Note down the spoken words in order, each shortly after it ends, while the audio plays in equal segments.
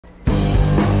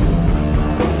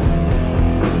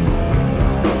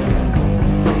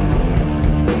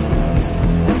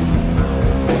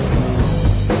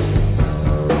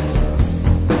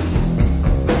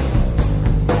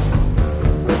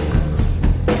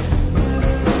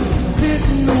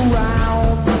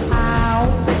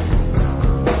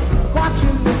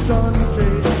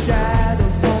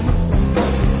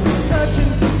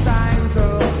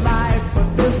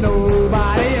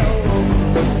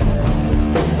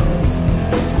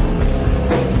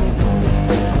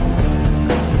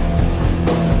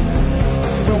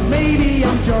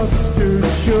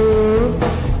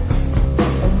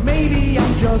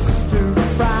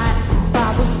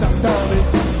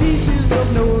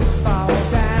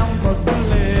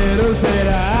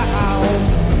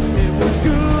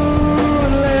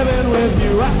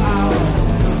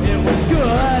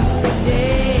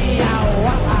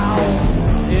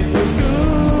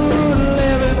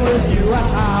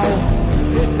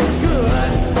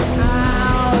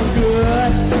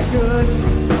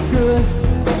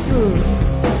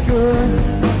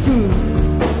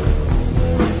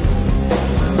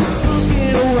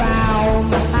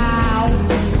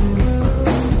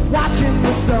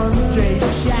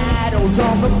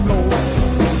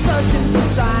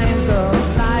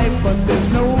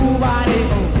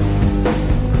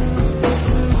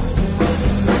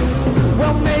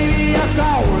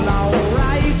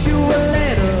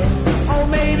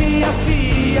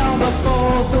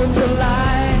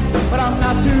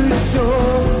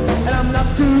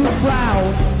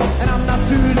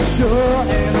sure,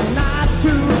 and I'm not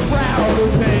too proud to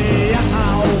say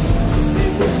how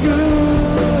it was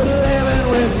good living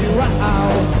with you. Wow,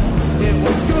 it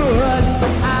was good.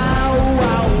 Ow,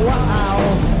 wow, wow.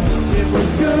 It was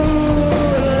good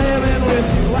living with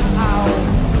you. Wow,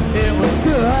 it was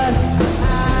good.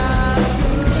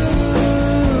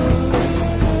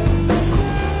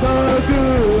 So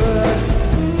good.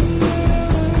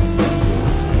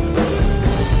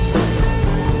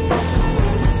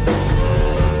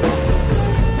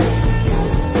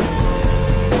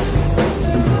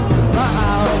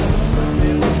 Wow,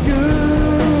 it was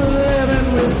good living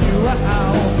with you.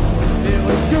 Wow, it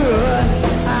was good.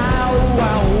 Ow,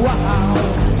 wow, wow.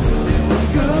 It was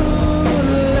good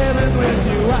living with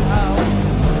you. Wow,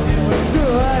 it was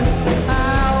good.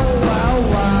 Ow, wow,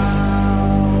 wow.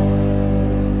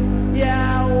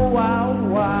 Yeah, wow,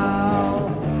 wow.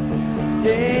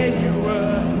 Yeah, you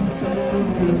were so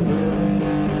good.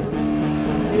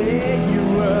 Yeah, you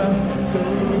were so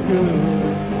good.